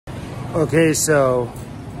Okay, so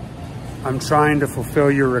I'm trying to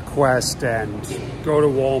fulfill your request and go to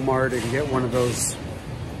Walmart and get one of those,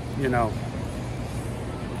 you know,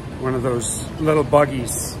 one of those little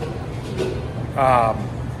buggies. But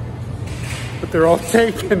they're all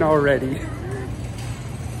taken already.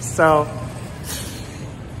 So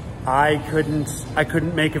I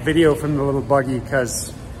couldn't make a video from the little buggy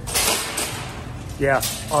because, yeah,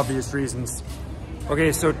 obvious reasons.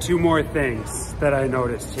 Okay, so two more things that I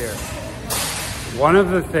noticed here. One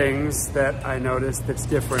of the things that I noticed that's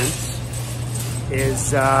different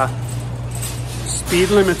is speed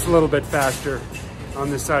limit's a little bit faster on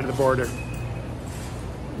this side of the border.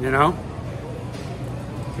 You know?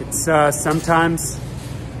 It's sometimes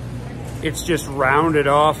it's just rounded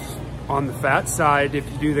off on the fat side if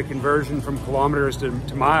you do the conversion from kilometers to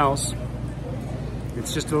miles.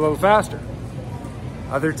 It's just a little faster.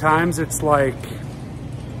 Other times it's like,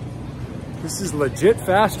 this is legit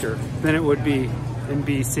faster than it would be in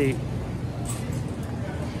BC.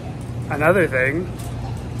 Another thing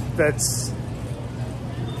that's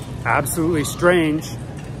absolutely strange,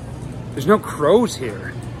 there's no crows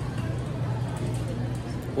here.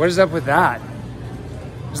 What is up with that?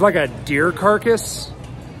 There's like a deer carcass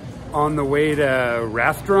on the way to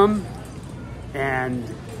Rathdrum, and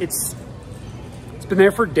it's been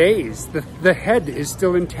there for days. The head is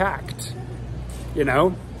still intact, you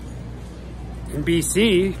know? In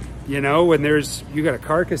BC, you know, when you got a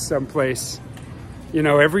carcass someplace, you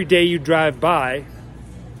know, every day you drive by,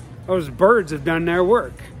 those birds have done their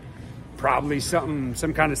work. Probably some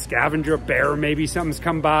kind of scavenger, a bear maybe, something's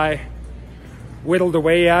come by, whittled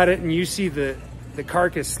away at it, and you see the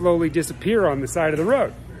carcass slowly disappear on the side of the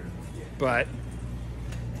road. But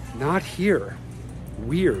not here.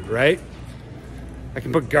 Weird, right? I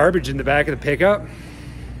can put garbage in the back of the pickup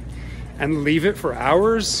and leave it for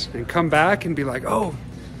hours and come back and be like, oh,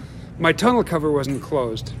 my tunnel cover wasn't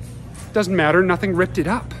closed. Doesn't matter, nothing ripped it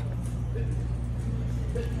up.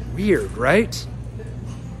 Weird, right?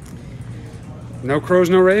 No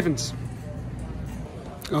crows, no ravens.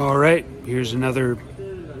 All right, here's another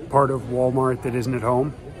part of Walmart that isn't at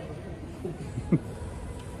home.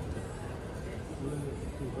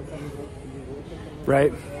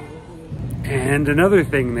 Right? And another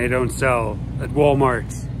thing they don't sell at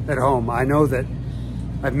Walmart at home. I know that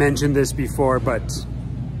I've mentioned this before, but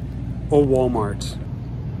oh, Walmart.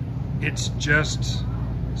 It's just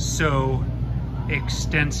so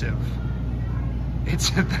extensive.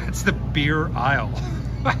 That's the beer aisle.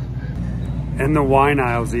 And the wine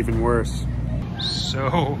aisle's even worse.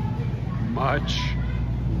 So much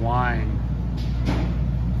wine.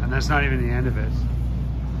 And that's not even the end of it.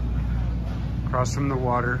 Across from the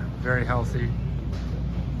water, very healthy.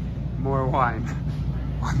 More wine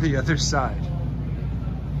on the other side.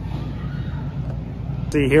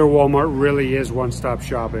 See, here Walmart really is one-stop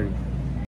shopping.